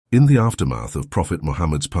In the aftermath of Prophet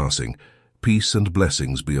Muhammad's passing, peace and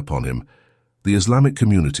blessings be upon him, the Islamic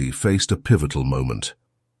community faced a pivotal moment,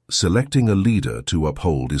 selecting a leader to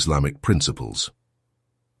uphold Islamic principles.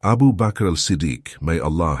 Abu Bakr al-Siddiq, may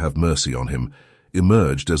Allah have mercy on him,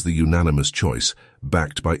 emerged as the unanimous choice,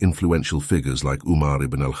 backed by influential figures like Umar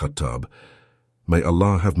ibn al-Khattab, may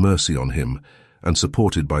Allah have mercy on him, and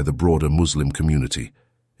supported by the broader Muslim community,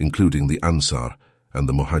 including the Ansar and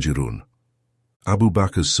the Muhajirun. Abu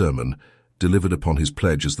Bakr's sermon, delivered upon his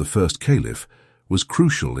pledge as the first caliph, was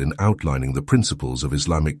crucial in outlining the principles of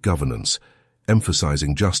Islamic governance,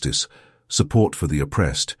 emphasizing justice, support for the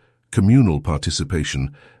oppressed, communal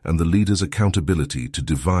participation, and the leader's accountability to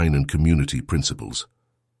divine and community principles.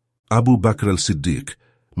 Abu Bakr al-Siddiq,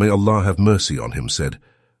 may Allah have mercy on him, said,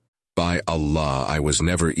 "By Allah, I was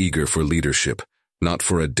never eager for leadership, not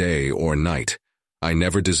for a day or night. I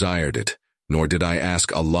never desired it, nor did I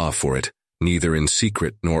ask Allah for it, neither in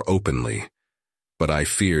secret nor openly. But I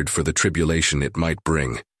feared for the tribulation it might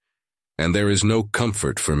bring. And there is no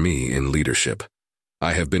comfort for me in leadership.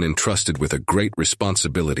 I have been entrusted with a great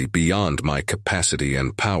responsibility beyond my capacity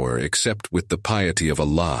and power, except with the piety of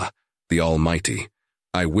Allah, the Almighty.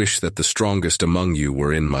 I wish that the strongest among you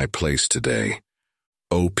were in my place today.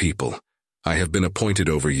 O people, I have been appointed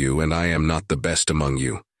over you, and I am not the best among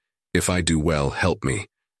you. If I do well, help me,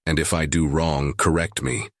 and if I do wrong, correct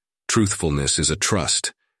me. Truthfulness is a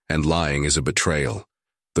trust, and lying is a betrayal.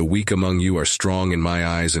 The weak among you are strong in my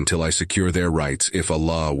eyes until I secure their rights, if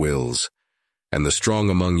Allah wills. And the strong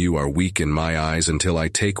among you are weak in my eyes until I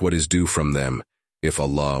take what is due from them, if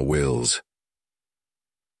Allah wills.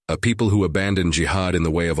 A people who abandon jihad in the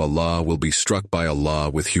way of Allah will be struck by Allah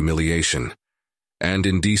with humiliation. And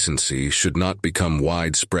indecency should not become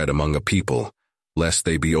widespread among a people, lest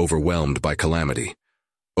they be overwhelmed by calamity.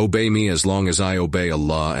 Obey me as long as I obey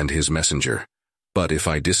Allah and His Messenger. But if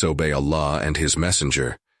I disobey Allah and His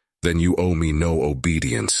Messenger, then you owe me no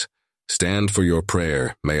obedience. Stand for your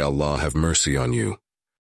prayer, may Allah have mercy on you.